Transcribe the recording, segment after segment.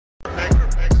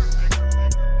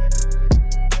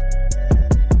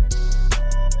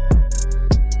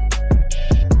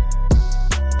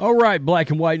All right, Black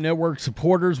and White Network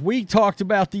supporters, we talked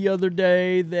about the other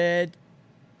day that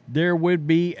there would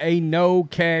be a no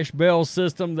cash bail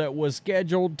system that was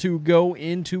scheduled to go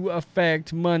into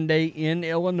effect Monday in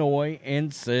Illinois,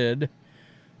 and said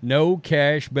no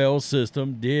cash bail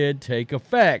system did take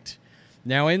effect.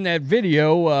 Now, in that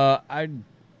video, I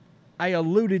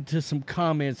alluded to some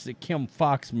comments that Kim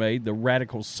Foxx made, the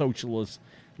radical socialist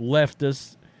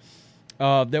leftist,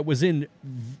 that was in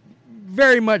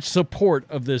very much support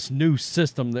of this new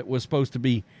system that was supposed to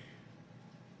be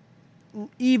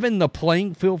even the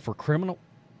playing field for criminal.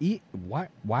 Why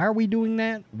are we doing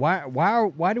that?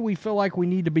 Why do we feel like we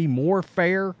need to be more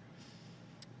fair,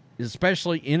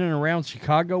 especially in and around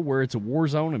Chicago where it's a war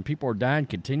zone and people are dying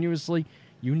continuously?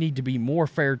 You need to be more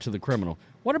fair to the criminal.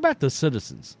 What about the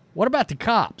citizens? What about the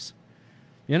cops?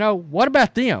 You know, what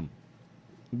about them?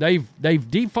 They've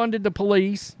defunded the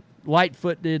police.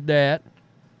 Lightfoot did that.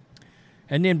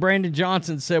 And then Brandon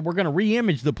Johnson said, we're going to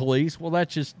re-image the police. Well,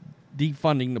 that's just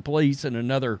defunding the police in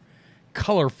another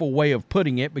colorful way of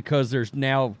putting it, because there's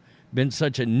now been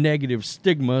such a negative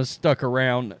stigma stuck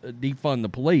around defund the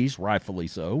police, rightfully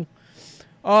so.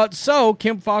 So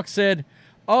Kim Foxx said,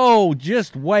 oh,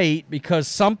 just wait, because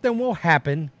something will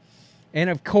happen. And,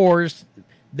 of course,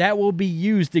 that will be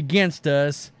used against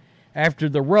us after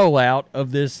the rollout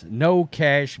of this no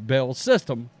cash bail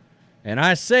system. And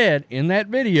I said in that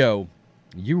video,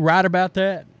 you right about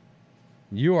that?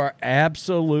 You are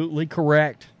absolutely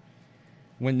correct.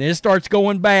 When this starts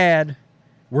going bad,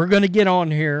 we're going to get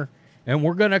on here and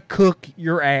we're going to cook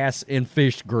your ass in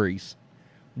fish grease.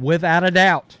 Without a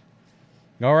doubt.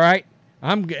 All right?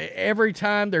 Every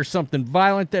time there's something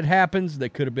violent that happens that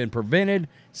could have been prevented,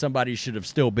 somebody should have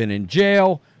still been in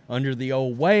jail. Under the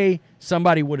old way,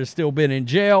 somebody would have still been in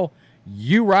jail.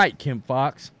 You right, Kim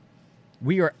Foxx.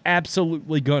 We are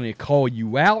absolutely going to call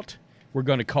you out. We're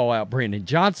going to call out Brandon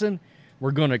Johnson.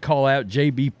 We're going to call out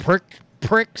J.B.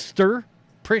 Pritzker,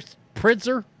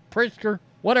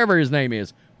 whatever his name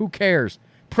is. Who cares?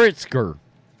 Pritzker.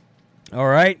 All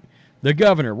right? The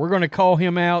governor. We're going to call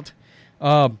him out.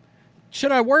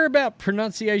 Should I worry about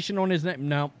pronunciation on his name?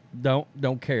 No,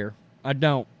 don't care. I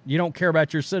don't. You don't care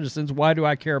about your citizens. Why do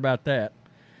I care about that?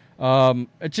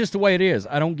 It's just the way it is.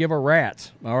 I don't give a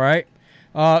rat's. All right?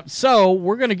 So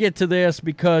we're going to get to this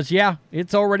because, yeah,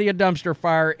 it's already a dumpster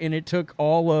fire, and it took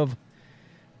all of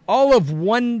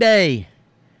 1 day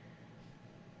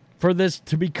for this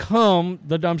to become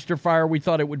the dumpster fire we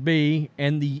thought it would be,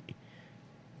 and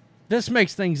this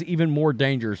makes things even more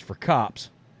dangerous for cops.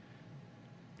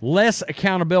 Less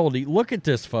accountability. Look at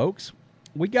this, folks.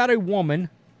 We got a woman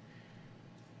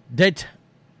that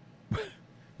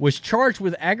was charged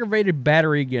with aggravated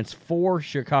battery against 4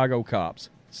 Chicago cops.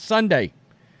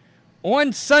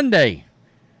 On Sunday.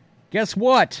 Guess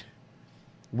what?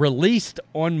 Released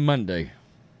on Monday.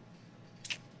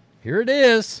 Here it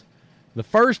is. The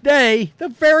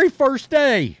very first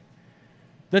day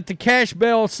that the cash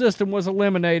bail system was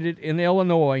eliminated in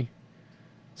Illinois.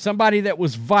 Somebody that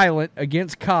was violent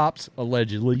against cops,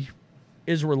 allegedly,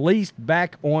 is released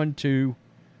back onto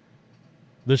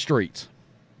the streets.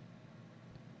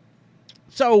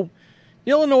 So,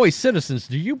 Illinois citizens,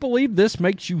 do you believe this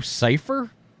makes you safer?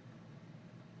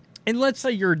 And let's say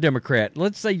you're a Democrat.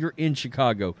 Let's say you're in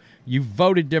Chicago. You've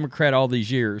voted Democrat all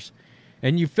these years.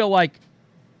 And you feel like,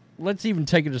 let's even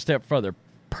take it a step further.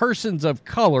 Persons of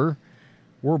color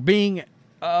were being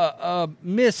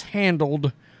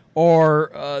mishandled,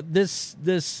 or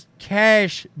this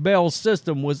cash bail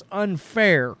system was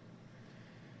unfair.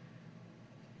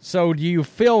 So do you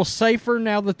feel safer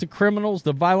now that the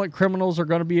violent criminals are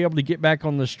going to be able to get back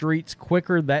on the streets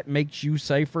quicker? That makes you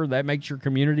safer? That makes your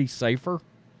community safer?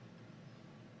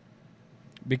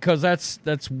 Because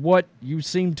that's what you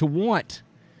seem to want,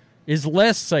 is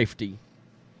less safety.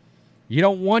 You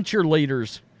don't want your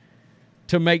leaders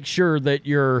to make sure that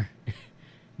you're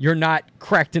not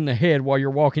cracked in the head while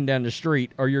you're walking down the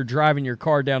street, or you're driving your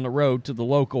car down the road to the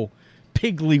local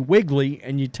Piggly Wiggly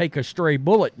and you take a stray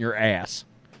bullet in your ass.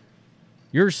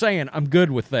 You're saying, I'm good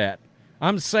with that.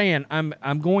 I'm saying,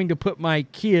 I'm going to put my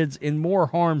kids in more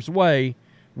harm's way.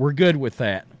 We're good with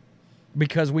that.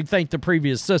 Because we think the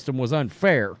previous system was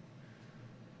unfair.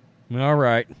 All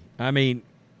right. I mean,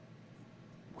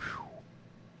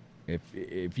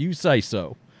 if you say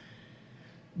so.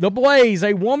 The Blaze,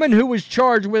 a woman who was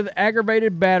charged with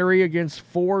aggravated battery against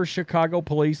 4 Chicago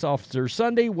police officers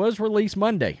Sunday, was released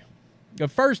Monday. The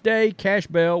first day cash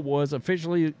bail was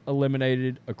officially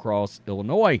eliminated across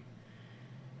Illinois.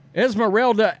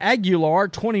 Esmeralda Aguilar,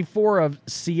 24, of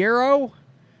Sierra,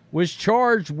 was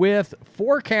charged with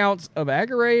 4 counts of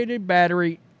aggravated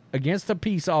battery against a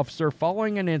peace officer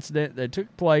following an incident that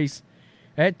took place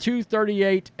at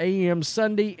 2:38 a.m.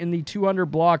 Sunday in the 200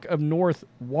 block of North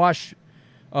Wabash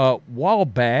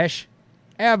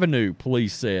Avenue,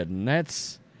 police said. And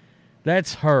that's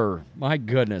her. My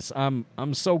goodness.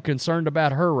 I'm so concerned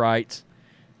about her rights.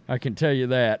 I can tell you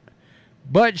that.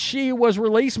 But she was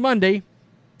released Monday,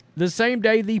 the same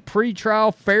day the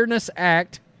Pretrial Fairness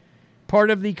Act, part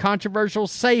of the controversial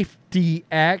Safety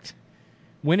Act,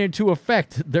 went into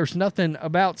effect. There's nothing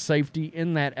about safety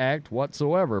in that act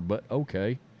whatsoever, but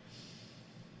okay.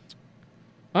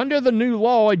 Under the new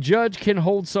law, a judge can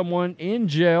hold someone in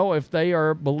jail if they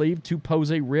are believed to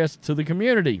pose a risk to the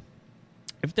community.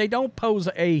 If they don't pose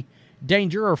a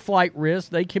danger or flight risk,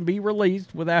 they can be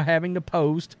released without having to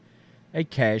post a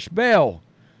cash bail.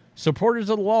 Supporters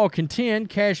of the law contend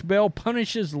cash bail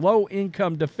punishes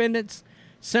low-income defendants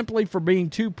simply for being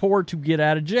too poor to get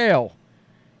out of jail.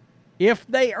 If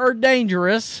they are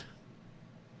dangerous,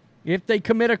 if they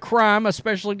commit a crime,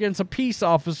 especially against a peace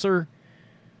officer,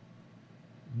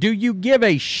 do you give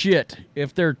a shit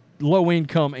if they're low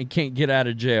income and can't get out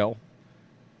of jail?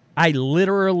 I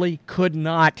literally could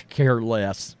not care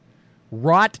less.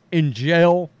 Rot in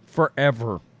jail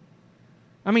forever.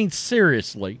 I mean,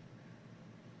 seriously.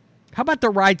 How about the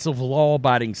rights of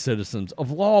law-abiding citizens,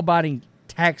 of law-abiding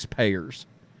taxpayers?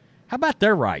 How about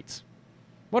their rights?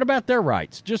 What about their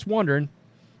rights? Just wondering.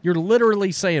 You're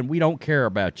literally saying we don't care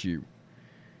about you.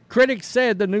 Critics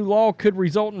said the new law could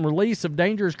result in release of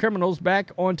dangerous criminals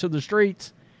back onto the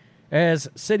streets as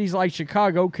cities like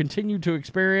Chicago continue to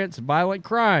experience violent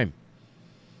crime.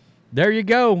 There you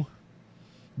go.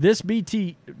 This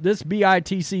BITCH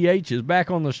is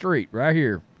back on the street right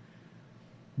here.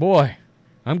 Boy,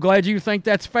 I'm glad you think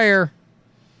that's fair.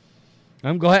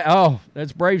 I'm glad. Oh,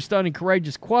 that's brave, stunning,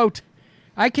 courageous. Quote,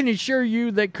 I can assure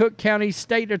you that Cook County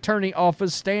State Attorney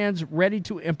Office stands ready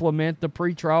to implement the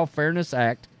Pretrial Fairness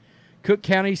Act. Cook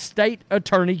County State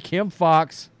Attorney Kim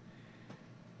Foxx,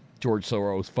 George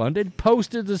Soros funded,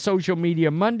 posted to social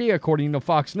media Monday, according to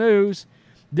Fox News.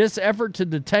 This effort to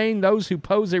detain those who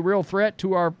pose a real threat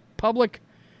to our public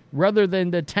rather than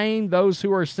detain those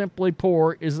who are simply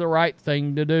poor is the right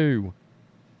thing to do.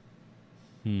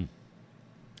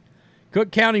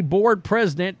 Cook County Board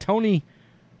President Tony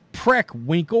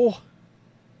Preckwinkle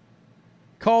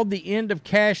called the end of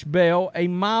cash bail a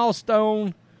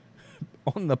milestone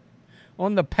on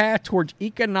the path towards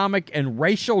economic and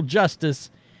racial justice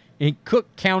in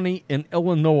Cook County in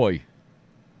Illinois.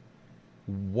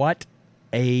 What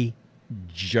a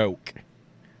joke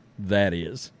that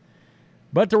is.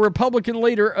 But the Republican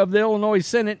leader of the Illinois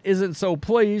Senate isn't so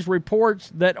pleased.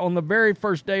 Reports that on the very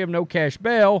first day of no cash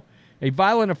bail, a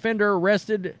violent offender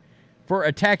arrested for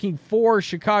attacking 4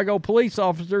 Chicago police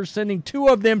officers, sending 2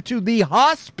 of them to the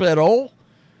hospital.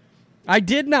 I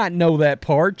did not know that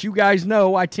part. You guys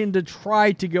know I tend to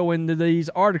try to go into these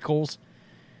articles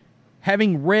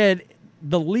having read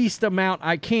the least amount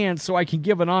I can so I can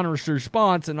give an honest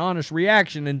response, an honest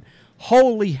reaction, and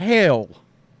holy hell.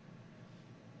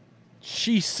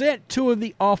 She sent 2 of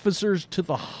the officers to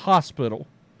the hospital,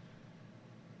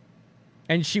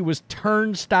 and she was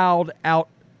turnstiled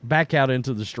back out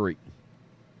into the street.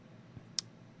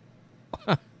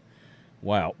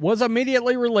 Wow. Was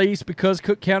immediately released because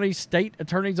Cook County State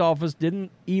Attorney's Office didn't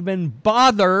even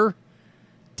bother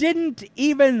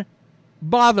to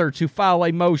file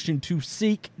a motion to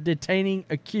seek detaining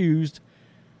accused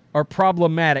or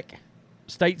problematic.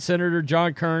 State Senator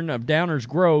John Kern of Downers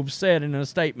Grove said in a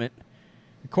statement,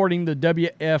 according to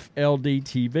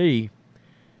WFLD-TV.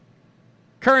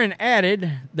 Kern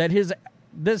added that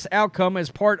this outcome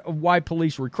is part of why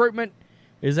police recruitment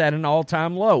is at an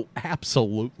all-time low.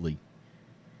 Absolutely.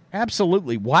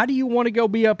 Absolutely. Why do you want to go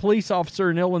be a police officer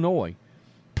in Illinois?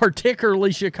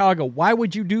 Particularly Chicago. Why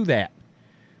would you do that?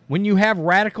 When you have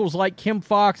radicals like Kim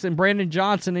Foxx and Brandon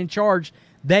Johnson in charge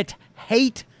that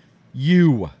hate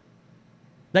you.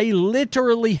 They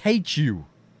literally hate you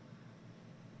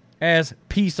as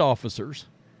peace officers.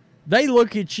 They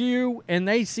look at you and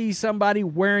they see somebody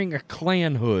wearing a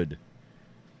Klan hood.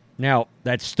 Now,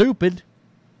 that's stupid.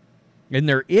 And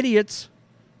they're idiots.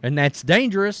 And that's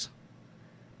dangerous.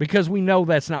 Because we know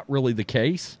that's not really the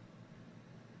case.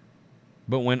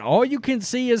 But when all you can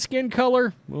see is skin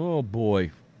color, oh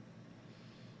boy.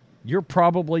 You're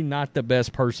probably not the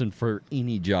best person for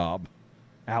any job.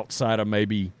 Outside of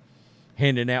maybe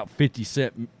handing out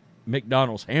 50-cent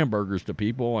McDonald's hamburgers to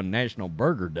people on National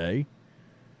Burger Day.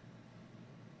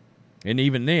 And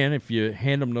even then, if you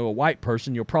hand them to a white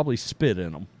person, you'll probably spit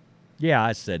in them. Yeah,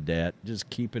 I said that. Just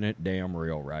keeping it damn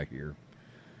real right here.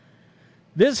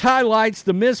 This highlights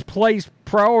the misplaced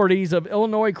priorities of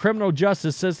Illinois criminal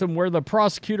justice system, where the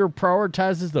prosecutor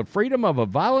prioritizes the freedom of a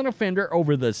violent offender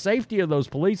over the safety of those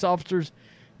police officers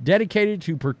dedicated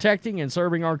to protecting and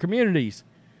serving our communities.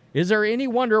 Is there any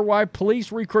wonder why police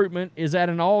recruitment is at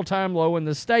an all-time low in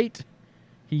the state?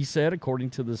 He said,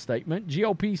 according to the statement.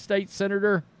 GOP State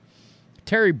Senator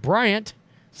Terry Bryant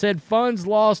said funds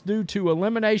lost due to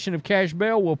elimination of cash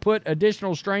bail will put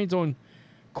additional strains on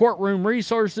courtroom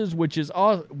resources, which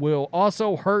will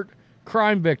also hurt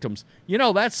crime victims. You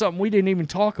know, that's something we didn't even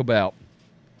talk about.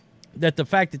 That the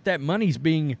fact that that money's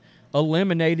being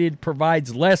eliminated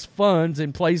provides less funds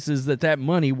in places that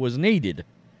money was needed.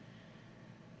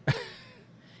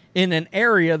 In an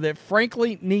area that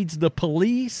frankly needs the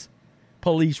police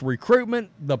recruitment,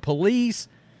 the police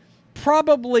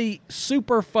probably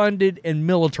super funded and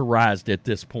militarized at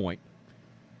this point.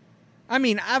 I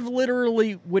mean, I've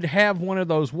literally would have one of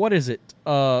those,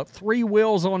 3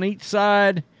 wheels on each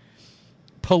side,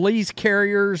 police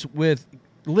carriers with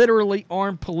literally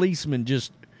armed policemen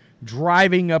just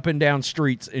driving up and down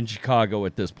streets in Chicago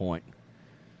at this point.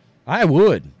 I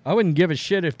wouldn't give a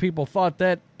shit if people thought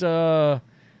that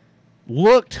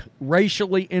looked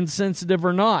racially insensitive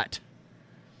or not.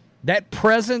 That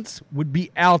presence would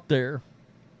be out there.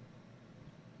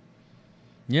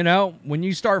 You know, when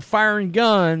you start firing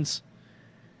guns,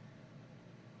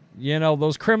 you know,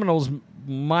 those criminals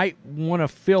might want to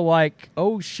feel like,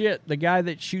 oh shit, the guy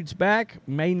that shoots back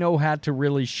may know how to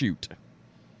really shoot.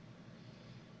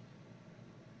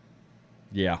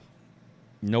 Yeah.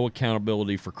 No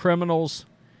accountability for criminals.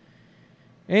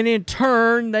 And in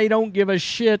turn, they don't give a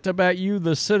shit about you,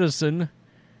 the citizen.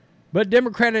 But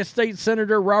Democratic State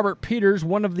Senator Robert Peters,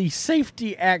 one of the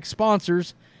Safety Act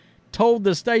sponsors, told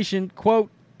the station, quote,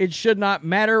 "It should not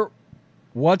matter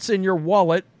what's in your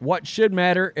wallet. What should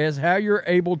matter is how you're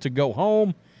able to go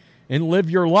home and live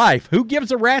your life." Who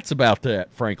gives a rat's about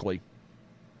that, frankly?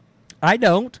 I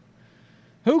don't.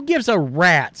 Who gives a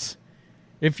rat's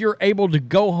if you're able to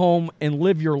go home and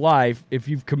live your life if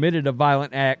you've committed a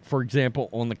violent act, for example,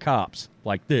 on the cops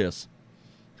like this?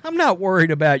 I'm not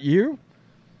worried about you.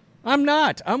 I'm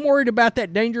not. I'm worried about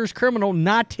that dangerous criminal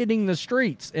not hitting the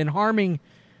streets and harming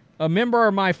a member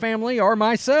of my family or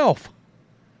myself.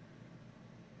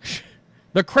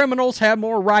 The criminals have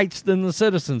more rights than the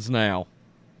citizens now.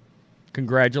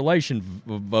 Congratulations,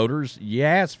 voters. You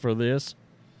asked for this.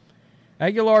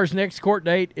 Aguilar's next court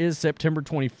date is September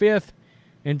 25th,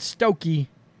 and Stokey,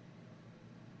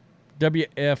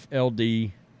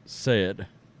 WFLD, said.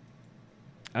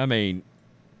 I mean,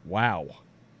 wow.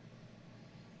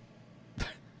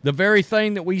 The very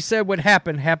thing that we said would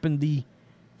happen happened the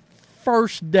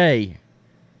first day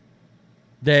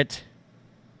that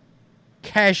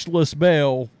cashless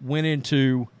bail went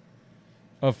into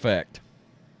effect.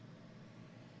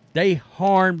 They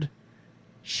harmed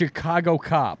Chicago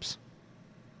cops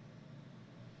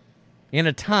in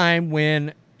a time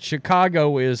when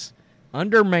Chicago is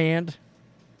undermanned,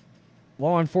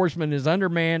 law enforcement is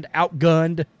undermanned,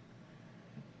 outgunned,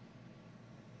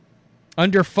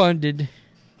 underfunded.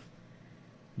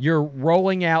 You're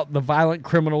rolling out the violent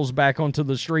criminals back onto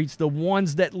the streets, the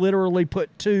ones that literally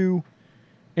put 2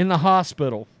 in the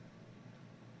hospital.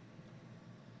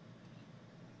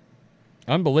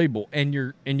 Unbelievable. And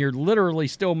you're literally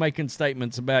still making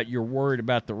statements about you're worried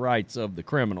about the rights of the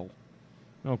criminal.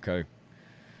 Okay.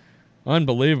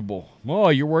 Unbelievable. Oh,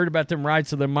 you're worried about them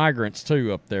rights of the migrants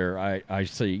too up there, I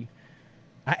see.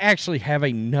 I actually have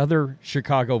another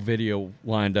Chicago video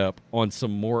lined up on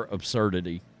some more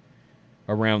absurdity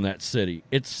around that city.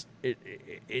 It's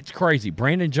crazy.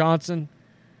 Brandon Johnson.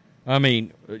 I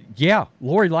mean, yeah,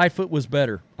 Lori Lightfoot was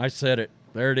better. I said it.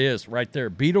 There it is, right there.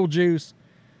 Beetlejuice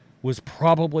was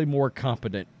probably more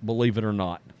competent, believe it or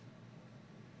not.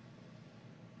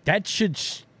 That should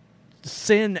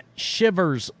send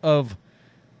shivers of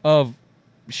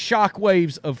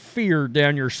shockwaves of fear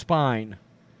down your spine.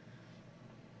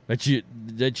 That you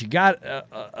got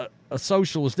a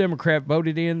socialist Democrat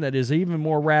voted in that is even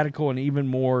more radical and even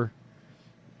more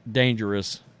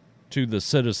dangerous to the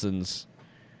citizens.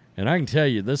 And I can tell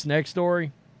you, this next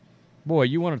story, boy,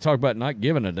 you want to talk about not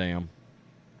giving a damn.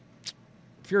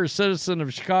 If you're a citizen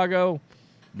of Chicago,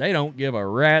 they don't give a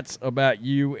rat's about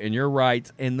you and your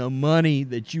rights and the money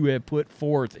that you have put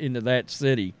forth into that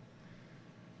city.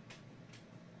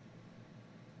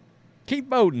 Keep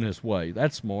voting this way.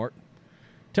 That's smart.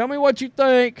 Tell me what you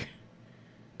think.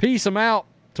 Peace. I'm out.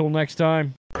 Till next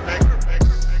time.